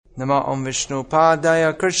Nama Om Vishnu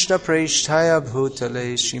Padaya Krishna Preshtaya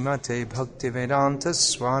Bhutale Shrimate Bhaktivedanta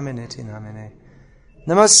Swaminiti Namine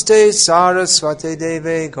Namaste Saraswate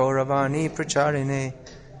Deve Gauravani Pracharine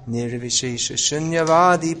Nirvishesha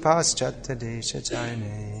Shunyavadi Paschatya Desha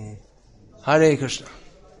Charine. Hare Krishna.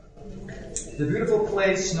 The beautiful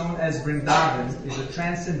place known as Vrindavan is a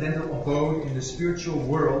transcendental abode in the spiritual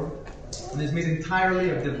world and is made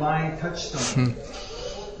entirely of divine touchstone.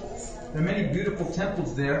 There are many beautiful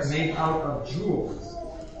temples there made out of jewels,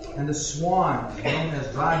 and the swans, known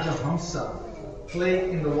as Raja Hamsa,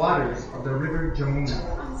 play in the waters of the river Jamuna,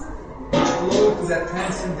 which flow through that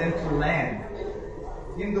transcendental land.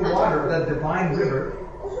 In the water of that divine river,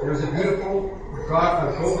 there is a beautiful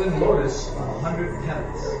golden lotus of 100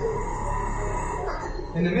 petals.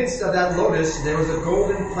 In the midst of that lotus, there was a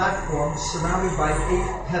golden platform surrounded by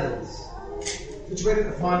 8 petals. Situated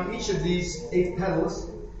upon each of these 8 petals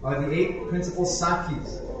are the 8 principal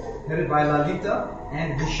sakis, headed by Lalita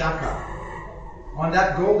and Vishaka. On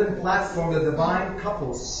that golden platform, the divine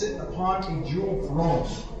couples sit upon a jeweled throne.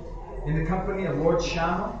 In the company of Lord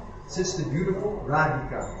Shama sits the beautiful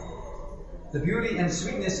Radhika. The beauty and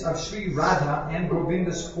sweetness of Sri Radha and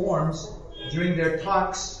Govinda's forms during their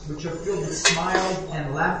talks, which are filled with smiles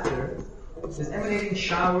and laughter, is emanating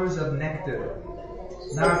showers of nectar.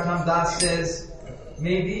 Narottam Das says,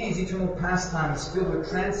 "May these eternal pastimes filled with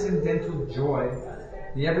transcendental joy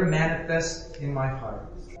be ever manifest in my heart."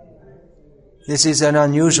 This is an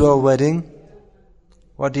unusual wedding.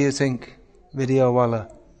 What do you think, Vidyawala?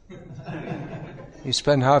 You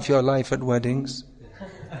spend half your life at weddings.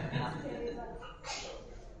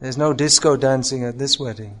 There's no disco dancing at this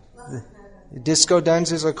wedding. The disco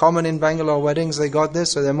dances are common in Bangalore weddings. They got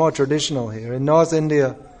this, so they're more traditional here. In North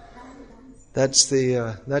India, that's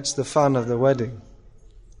the fun of the wedding.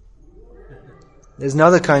 There's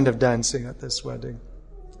another kind of dancing at this wedding.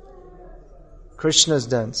 Krishna's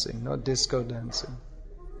dancing, not disco dancing.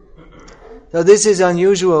 So this is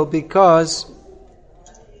unusual because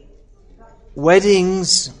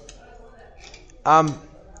weddings are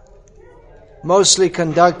mostly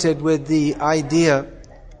conducted with the idea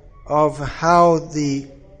of how the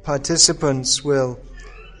participants will,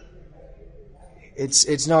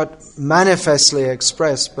 it's not manifestly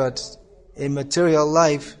expressed, but in material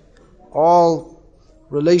life, all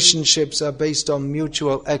relationships are based on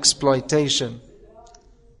mutual exploitation.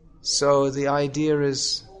 So the idea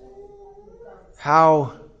is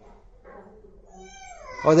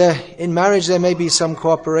in marriage there may be some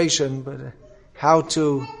cooperation, but how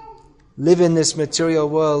to live in this material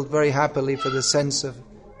world very happily for the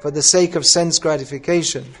sake of sense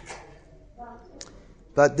gratification.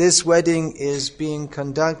 But this wedding is being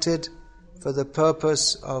conducted for the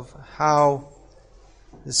purpose of how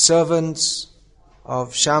the servants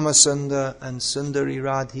of Shyamasundar and Sundari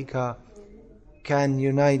Radhika can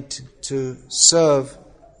unite to serve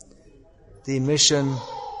the mission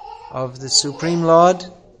of the Supreme Lord,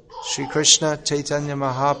 Sri Krishna Chaitanya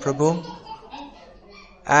Mahaprabhu,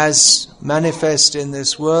 as manifest in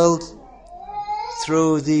this world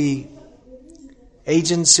through the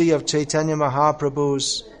agency of Chaitanya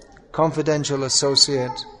Mahaprabhu's confidential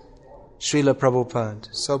associate, Srila Prabhupada.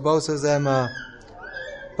 So both of them are,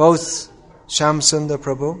 both Shyamsundar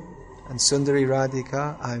Prabhu and Sundari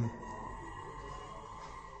Radhika, I'm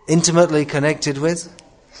intimately connected with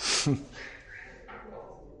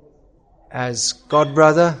as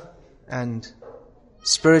godbrother and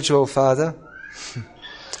spiritual father.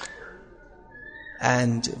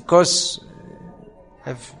 And of course, I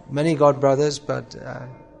have many godbrothers, but I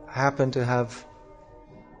happen to have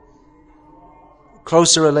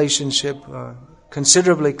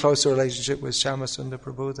considerably closer relationship with Shyamasundar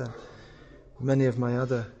Prabhu than many of my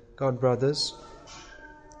other godbrothers.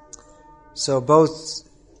 So both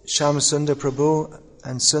Shyamasundar Prabhu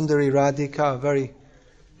and Sundari Radhika are very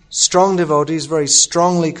strong devotees, very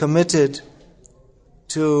strongly committed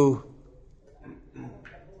to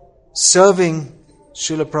serving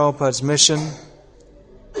Srila Prabhupada's mission.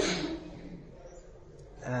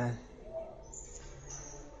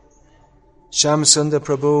 Shyamasundar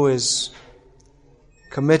Prabhu is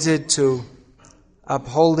committed to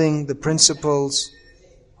upholding the principles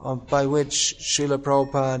by which Srila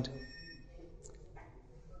Prabhupada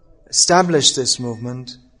established this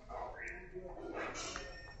movement.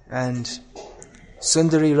 And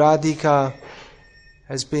Sundari Radhika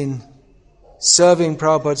has been serving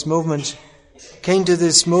Prabhupada's movement. Came to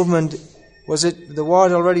this movement, was it the war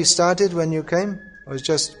had already started when you came? Or was it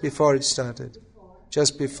just before it started?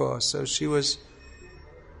 Just before. So she was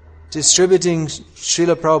distributing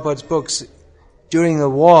Srila Prabhupada's books during the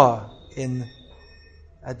war in,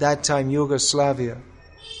 at that time, Yugoslavia.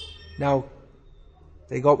 Now,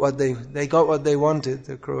 they got what they wanted,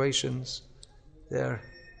 the Croatians, their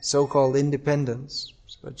so-called independence.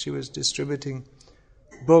 But she was distributing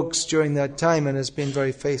books during that time and has been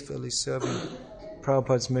very faithfully serving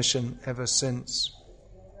Prabhupada's mission ever since.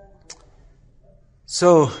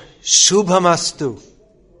 So, Shubhamastu.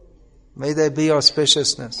 May there be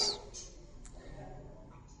auspiciousness.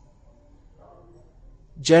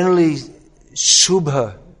 Generally,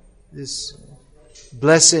 Shubha, this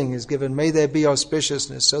blessing is given, may there be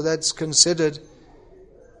auspiciousness. So that's considered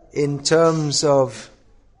in terms of,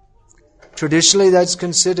 traditionally that's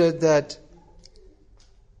considered that,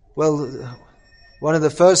 well, one of the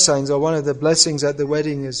first signs or one of the blessings at the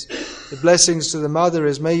wedding is, the blessings to the mother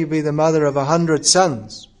is, may you be the mother of 100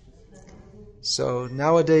 sons. So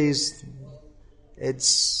nowadays,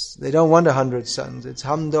 they don't want 100 sons. It's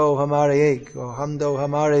Hamdo Hamare Ek or Hamdo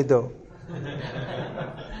Hamare Do.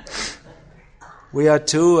 We are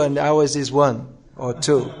 2 and ours is 1 or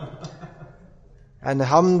 2. And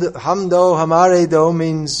Hamdo Hamare Do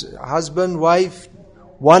means husband, wife,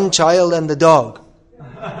 1 child and the dog.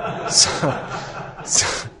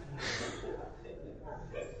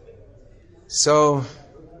 So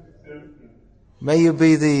may you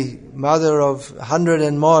be the mother of 100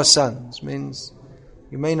 and more sons. Means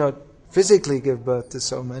you may not physically give birth to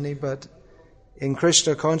so many, but in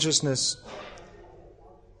Krishna consciousness,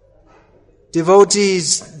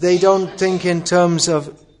 devotees, they don't think in terms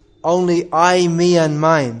of only I, me and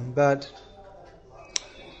mine, but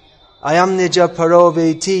Ayam nija paro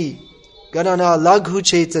veti, ganana laghu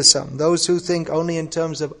chetasam. Those who think only in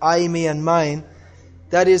terms of I, me and mine,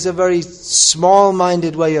 that is a very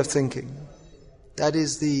small-minded way of thinking. That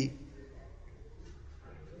is the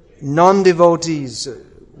non-devotees'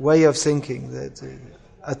 way of thinking. That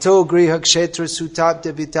ato griha kshetra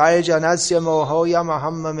sutapta vitaya janasya mohoya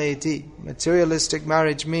mahammameti. Materialistic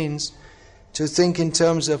marriage means to think in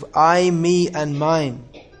terms of I, me and mine.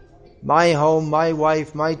 My home, my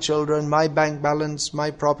wife, my children, my bank balance,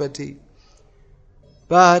 my property.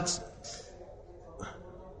 But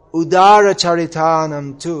udara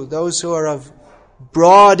charitanam too, those who are of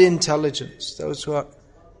broad intelligence, those who are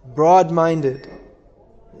broad-minded,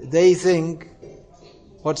 they think,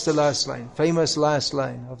 what's the last line? Famous last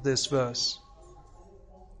line of this verse.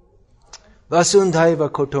 Vasundhaiva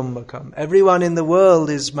kutumbakam. Everyone in the world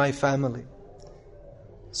is my family.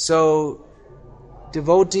 So,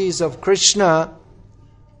 devotees of Krishna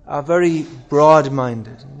are very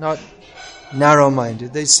broad-minded, not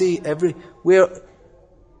narrow-minded. They see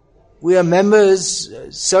we are members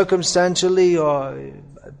circumstantially or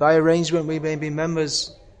by arrangement. We may be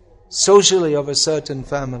members socially of a certain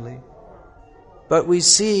family. But we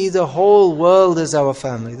see the whole world as our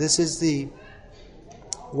family. This is the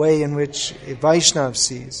way in which a Vaishnav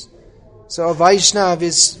sees. So a Vaishnav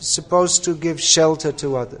is supposed to give shelter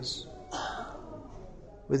to others.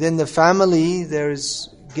 Within the family, there is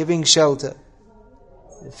giving shelter.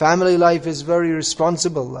 The family life is very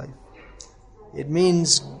responsible life. It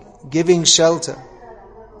means giving shelter,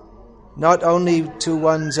 not only to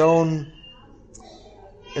one's own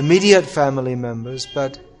immediate family members,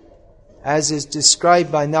 but as is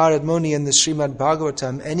described by Narad Muni in the Srimad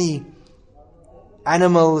Bhagavatam, any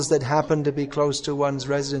animals that happen to be close to one's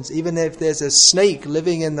residence, even if there's a snake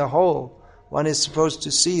living in the hole, one is supposed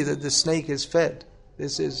to see that the snake is fed.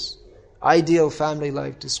 This is ideal family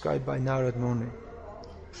life described by Narad Muni.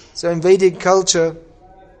 So in Vedic culture,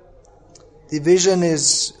 the vision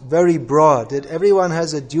is very broad, that everyone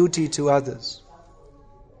has a duty to others.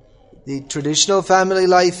 The traditional family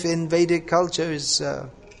life in Vedic culture is,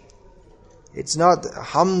 it's not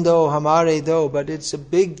hamdo hamare do, but it's a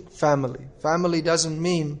big family. Family doesn't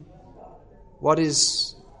mean what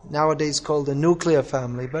is nowadays called a nuclear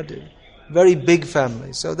family, but a very big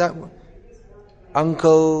family. So that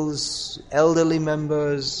uncles, elderly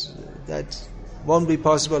members, that won't be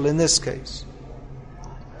possible in this case.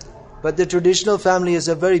 But the traditional family is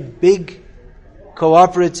a very big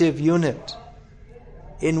cooperative unit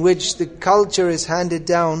in which the culture is handed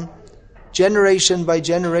down generation by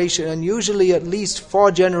generation, and usually at least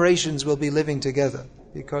 4 generations will be living together,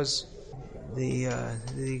 because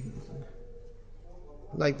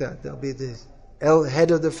like that, there'll be the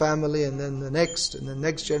head of the family, and then the next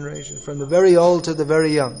generation, from the very old to the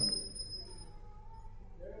very young.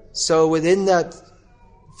 So within that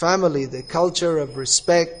family, the culture of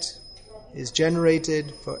respect is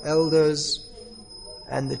generated for elders,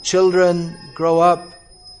 and the children grow up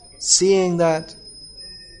seeing that.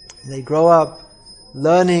 They grow up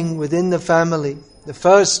learning within the family. The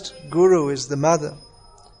first guru is the mother,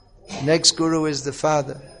 the next guru is the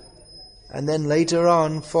father, and then later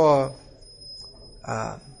on for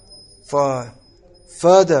for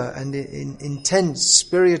further and intense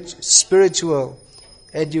spiritual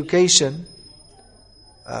education,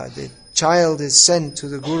 the child is sent to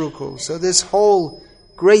the Gurukul. So this whole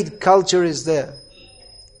great culture is there,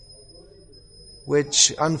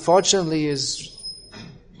 which unfortunately is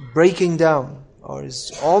breaking down, or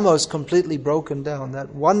is almost completely broken down.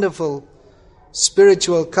 That wonderful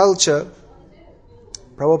spiritual culture,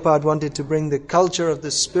 Prabhupada wanted to bring the culture of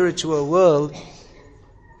the spiritual world,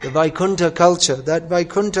 the Vaikuntha culture. That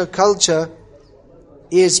Vaikuntha culture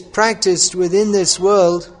is practiced within this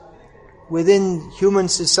world, within human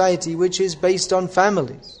society, which is based on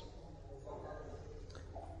families.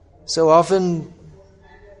 So often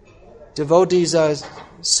devotees are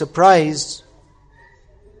surprised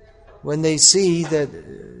when they see that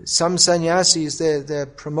some sannyasis, they're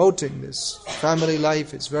promoting this family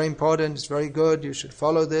life. It's very important, it's very good, you should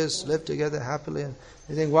follow this, live together happily. And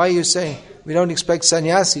they think, why are you saying? We don't expect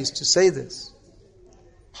sannyasis to say this.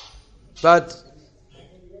 But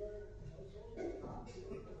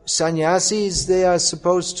sannyasis, they are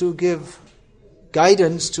supposed to give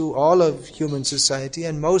guidance to all of human society,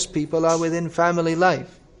 and most people are within family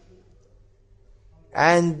life.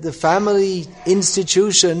 And the family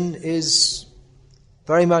institution is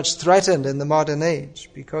very much threatened in the modern age,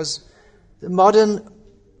 because the modern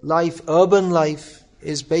life, urban life,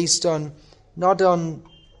 is based on not on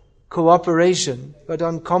cooperation but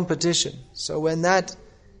on competition. So when that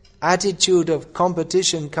attitude of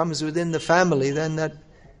competition comes within the family, then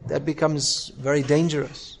that becomes very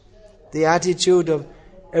dangerous. The attitude of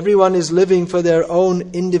everyone is living for their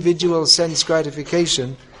own individual sense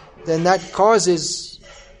gratification, then that causes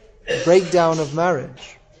breakdown of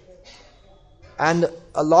marriage. And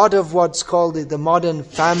a lot of what's called the modern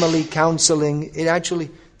family counseling,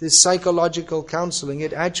 this psychological counseling,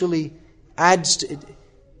 it actually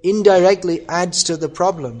indirectly adds to the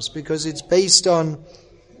problems, because it's based on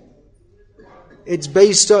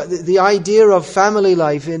the idea of family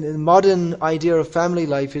life. In the modern idea of family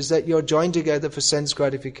life is that you're joined together for sense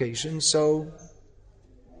gratification, so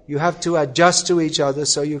you have to adjust to each other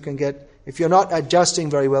so you can get. If you're not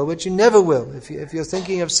adjusting very well, which you never will, if you're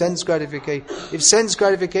thinking of sense gratification, if sense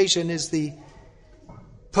gratification is the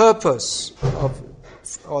purpose of,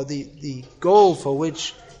 or the goal for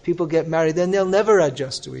which people get married, then they'll never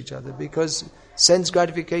adjust to each other, because sense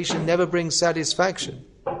gratification never brings satisfaction.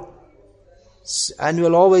 And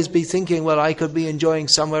you'll always be thinking, well, I could be enjoying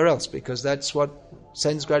somewhere else, because that's what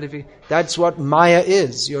sense gratification, that's what Maya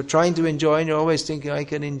is. You're trying to enjoy and you're always thinking, I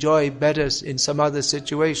can enjoy better in some other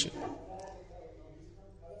situation.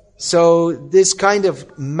 So this kind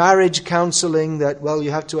of marriage counseling that, well,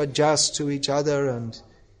 you have to adjust to each other and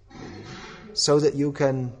so that you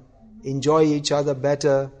can enjoy each other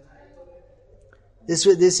better, this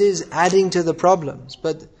is adding to the problems.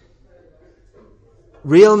 But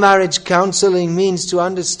real marriage counseling means to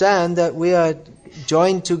understand that we are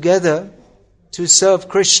joined together to serve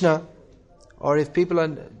Krishna, or if people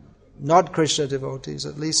are not Krishna devotees,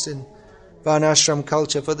 at least in Varnashram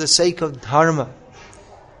culture, for the sake of dharma.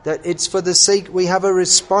 That it's for the sake, we have a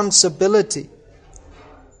responsibility.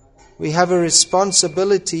 We have a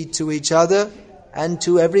responsibility to each other and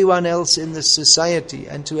to everyone else in the society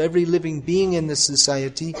and to every living being in the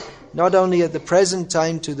society, not only at the present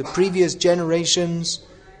time, to the previous generations.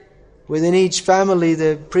 Within each family,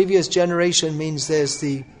 the previous generation means there's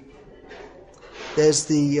the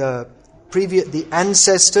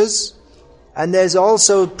ancestors, and there's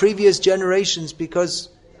also previous generations, because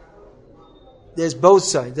there's both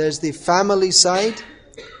sides. There's the family side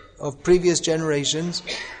of previous generations,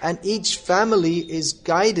 and each family is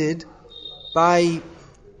guided by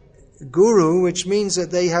guru, which means that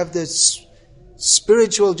they have this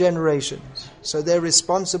spiritual generations. So they're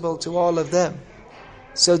responsible to all of them.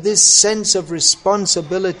 So this sense of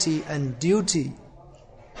responsibility and duty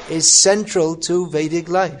is central to Vedic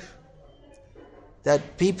life.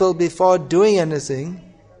 That people, before doing anything,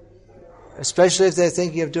 especially if they're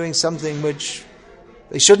thinking of doing something which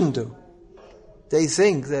they shouldn't do, they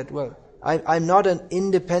think that, well, I'm not an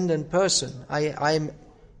independent person.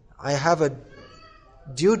 I have a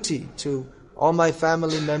duty to all my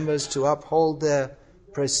family members to uphold their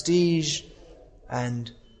prestige,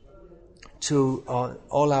 and to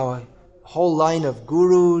all our whole line of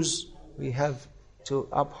gurus, we have to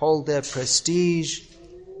uphold their prestige.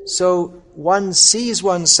 So one sees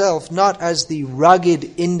oneself not as the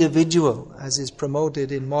rugged individual, as is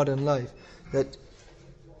promoted in modern life, that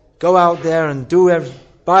go out there and do everything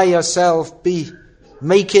by yourself,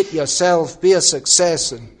 make it yourself, be a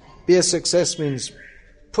success. And be a success means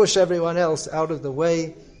push everyone else out of the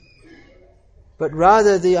way. But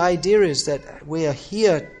rather the idea is that we are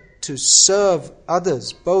here to serve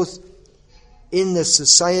others, both in the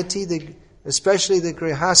society, especially the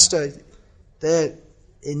grihastha,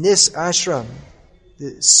 in this ashram,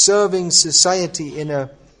 the serving society in a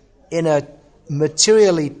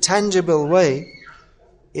materially tangible way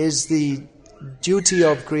is the duty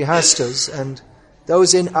of grihasthas, and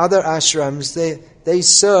those in other ashrams, they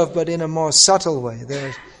serve but in a more subtle way.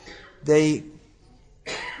 They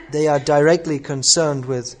are directly concerned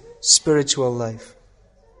with spiritual life.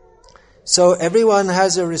 So everyone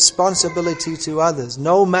has a responsibility to others.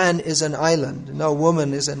 No man is an island. No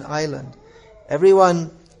woman is an island.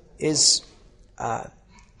 Everyone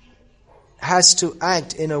has to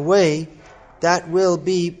act in a way that will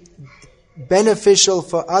be beneficial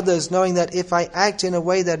for others, knowing that if I act in a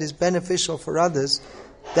way that is beneficial for others,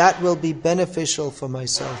 that will be beneficial for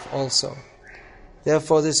myself also.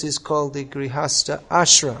 Therefore, this is called the Grihastha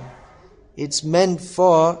Ashram. It's meant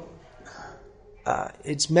for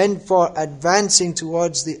advancing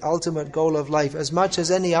towards the ultimate goal of life, as much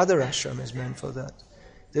as any other ashram is meant for that.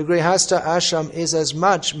 The Grihastha Ashram is as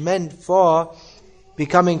much meant for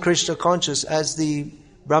becoming Krishna conscious as the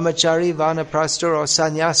Brahmachari, Vanaprastha or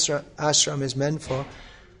Sannyasa ashram is meant for.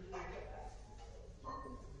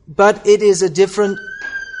 But it is a different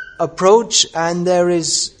approach, and there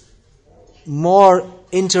is more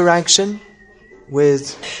interaction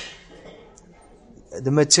with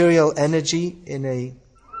the material energy in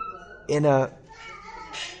a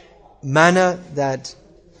manner that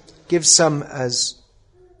gives some, as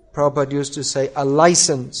Prabhupada used to say, a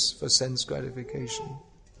license for sense gratification.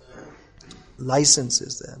 License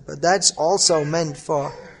is there. But that's also meant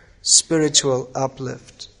for spiritual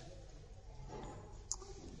uplift.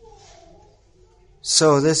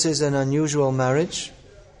 So this is an unusual marriage.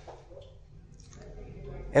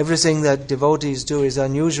 Everything that devotees do is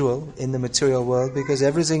unusual in the material world because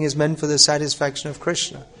everything is meant for the satisfaction of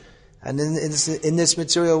Krishna. And in this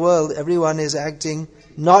material world, everyone is acting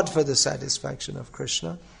not for the satisfaction of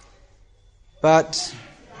Krishna, but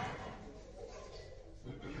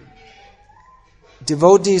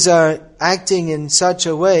devotees are acting in such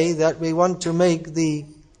a way that we want to make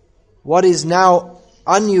what is now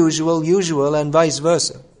unusual usual, and vice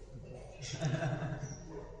versa.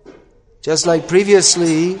 Just like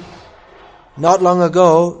previously, not long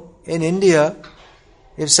ago in India,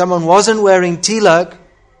 if someone wasn't wearing tilak,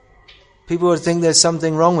 people would think there's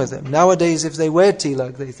something wrong with them. Nowadays, if they wear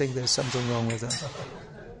tilak, they think there's something wrong with them.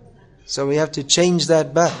 So we have to change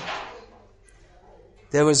that back.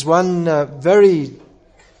 There was one very,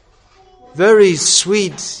 very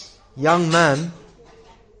sweet young man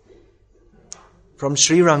from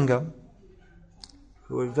Sri Ranga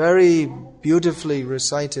who very beautifully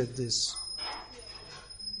recited this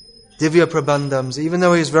Divya Prabandhams. Even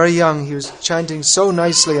though he was very young, he was chanting so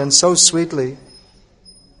nicely and so sweetly.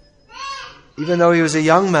 Even though he was a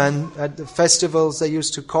young man, at the festivals they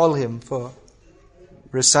used to call him for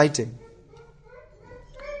reciting.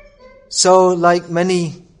 So, like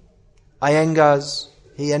many Iyengars,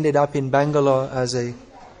 he ended up in Bangalore as a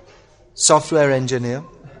software engineer.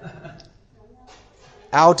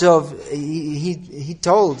 He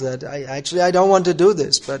told that, I don't want to do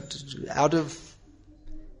this, but out of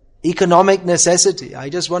economic necessity, I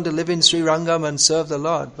just want to live in Sri Rangam and serve the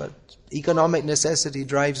Lord, but economic necessity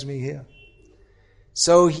drives me here.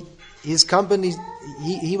 So his company,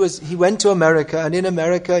 he went to America, and in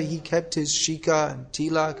America he kept his shika and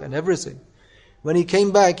tilak and everything. When he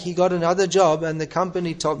came back, he got another job, and the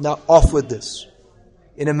company told, now off with this.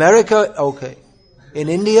 In America, okay. In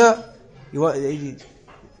India,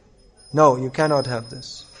 no, you cannot have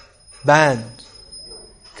this. Banned.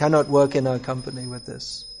 Cannot work in our company with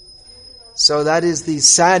this. So that is the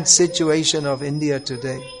sad situation of India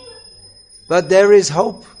today. But there is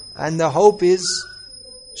hope, and the hope is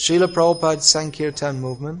Srila Prabhupada's Sankirtan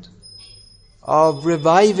movement of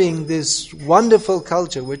reviving this wonderful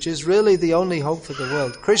culture, which is really the only hope for the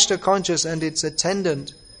world. Krishna conscious and its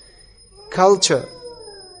attendant culture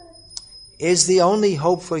is the only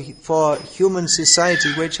hope for human society,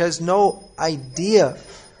 which has no idea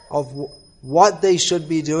of what they should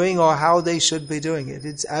be doing or how they should be doing it.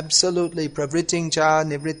 It's absolutely pravriting cha,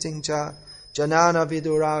 nivriting cha, janana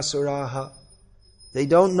vidura suraha. They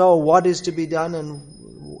don't know what is to be done and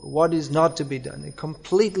what is not to be done. It's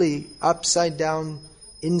completely upside down,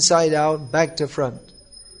 inside out, back to front.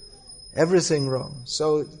 Everything wrong.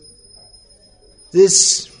 So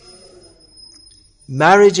this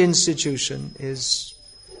marriage institution is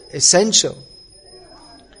essential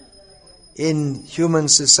in human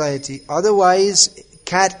society. Otherwise,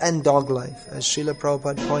 cat and dog life, as Srila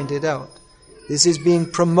Prabhupada pointed out. This is being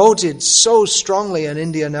promoted so strongly in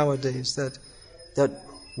India nowadays that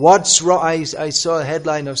What's wrong? I saw a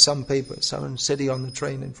headline of some paper, someone sitting on the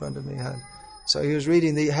train in front of me had. So he was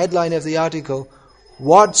reading the headline of the article,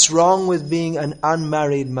 "What's wrong with being an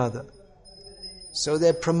unmarried mother?" So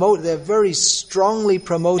they're very strongly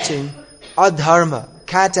promoting adharma,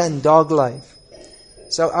 cat and dog life.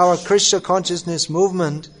 So our Krishna consciousness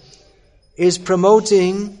movement is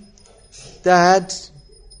promoting that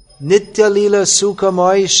Nitya Lila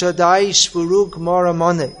Sukhamoy Shadai Shvuruk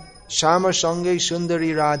Moramone Shama Sange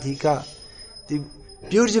Sundari Radhika. The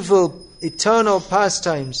beautiful eternal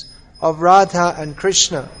pastimes of Radha and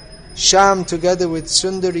Krishna, Sham together with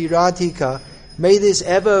Sundari Radhika, may this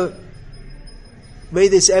ever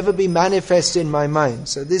be manifest in my mind.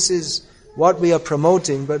 So this is what we are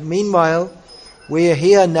promoting. But meanwhile, we are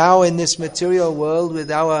here now in this material world with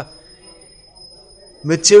our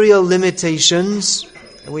material limitations.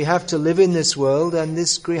 We have to live in this world, and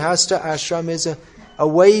this Grihastha ashram is a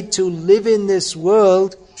way to live in this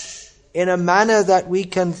world in a manner that we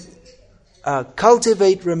can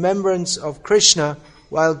cultivate remembrance of Krishna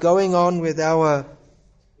while going on with our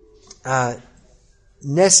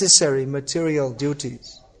necessary material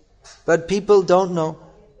duties. But people don't know.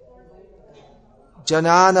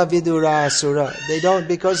 Janana vidura asura. They don't,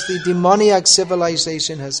 because the demoniac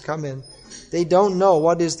civilization has come in. They don't know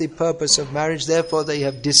what is the purpose of marriage, therefore they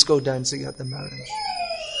have disco dancing at the marriage.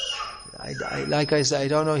 Like I said, I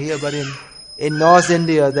don't know here, but in North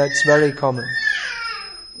India that's very common.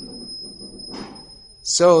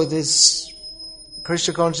 So this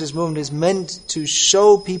Krishna consciousness movement is meant to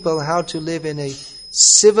show people how to live in a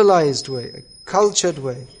civilized way, a cultured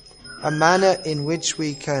way, a manner in which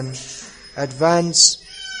we can advance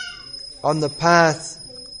on the path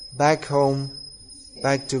back home,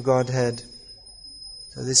 back to Godhead.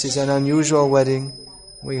 So this is an unusual wedding.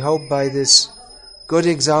 We hope by this good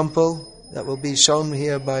example that will be shown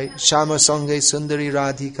here by Shama Sange Sundari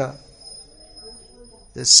Radhika,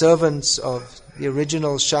 the servants of the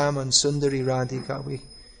original Sham and Sundari Radhika.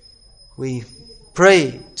 We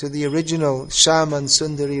pray to the original Sham and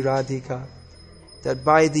Sundari Radhika that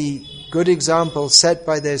by the good example set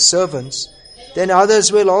by their servants, then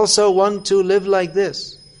others will also want to live like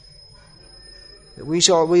this. We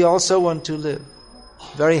also want to live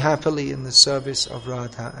very happily in the service of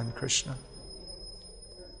Radha and Krishna.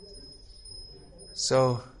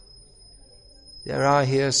 So, there are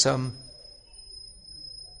here some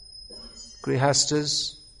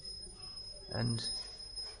grihastas and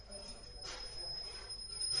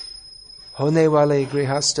hone wale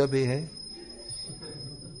grihasta bhi hai,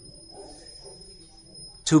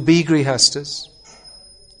 to be grihastas.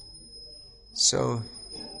 So,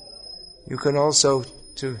 you can also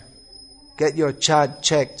to get your chart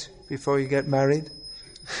checked before you get married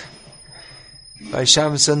by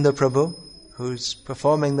Shyam Sundar Prabhu, who's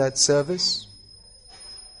performing that service,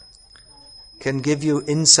 can give you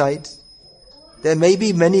insight. There may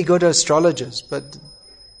be many good astrologers, but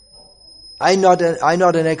I'm not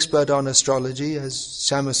an expert on astrology, as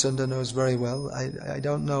Shyama Sundar knows very well. I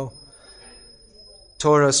don't know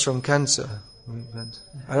Taurus from Cancer.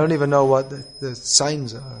 I don't even know what the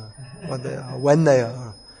signs are, what they are, when they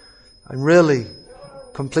are. I'm really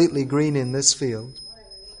completely green in this field.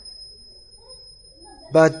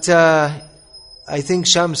 But I think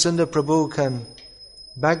Shyam Sundar Prabhu can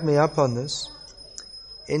back me up on this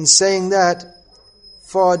in saying that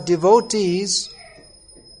for devotees,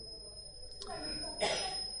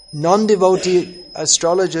 non-devotee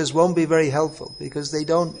astrologers won't be very helpful because they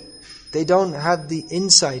don't have the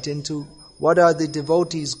insight into what are the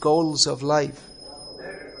devotees' goals of life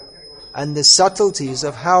and the subtleties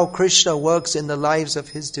of how Krishna works in the lives of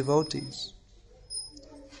his devotees.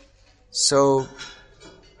 So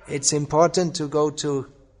it's important to go to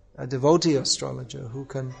a devotee astrologer who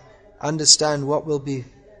can understand what will be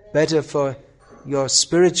better for your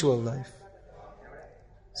spiritual life.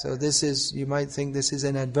 So this is, you might think this is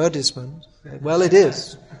an advertisement. Well, it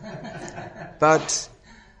is. But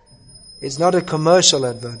it's not a commercial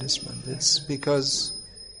advertisement. It's because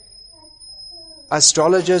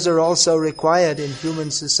astrologers are also required in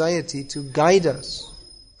human society to guide us.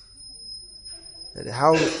 That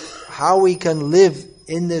how we can live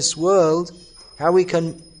in this world, how we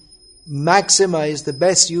can maximize the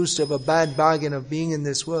best use of a bad bargain of being in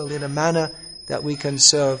this world in a manner that we can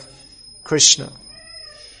serve Krishna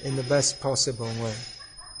in the best possible way.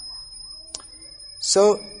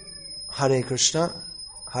 So, Hare Krishna,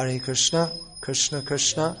 Krishna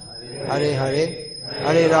Krishna, Hare Hare,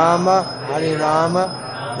 Hare Rama,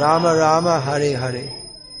 Rama Rama, Hare Hare.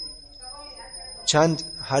 Chant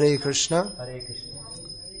Hare Krishna,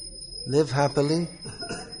 live happily,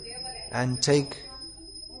 and take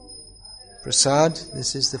Prasad,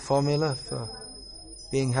 this is the formula for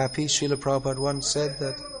being happy. Srila Prabhupada once said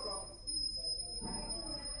that,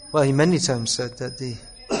 well, he many times said that the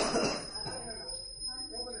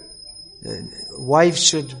wife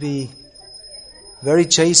should be very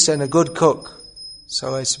chaste and a good cook.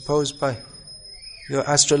 So I suppose by your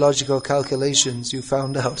astrological calculations you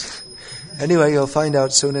found out. Anyway, you'll find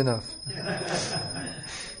out soon enough.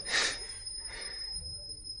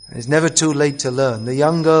 It's never too late to learn. The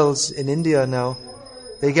young girls in India now,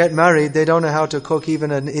 they get married, they don't know how to cook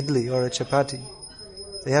even an idli or a chapati.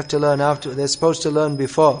 They have to learn after. They're supposed to learn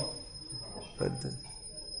before, but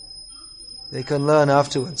they can learn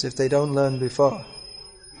afterwards if they don't learn before.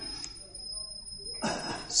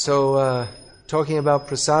 So, talking about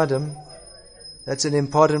prasadam, that's an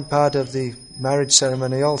important part of the marriage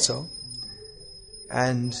ceremony also.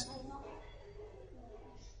 And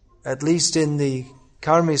at least in the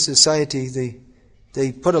Karmi society,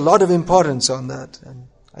 they put a lot of importance on that. And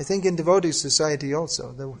I think in devotee society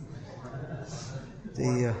also.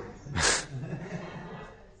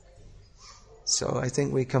 So I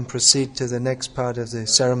think we can proceed to the next part of the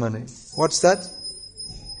ceremony. What's that?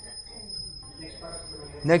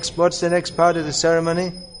 What's the next part of the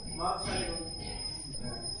ceremony?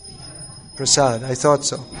 Prasad, I thought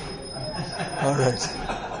so. All right.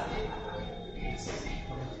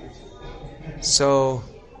 So,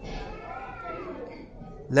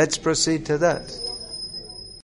 let's proceed to that.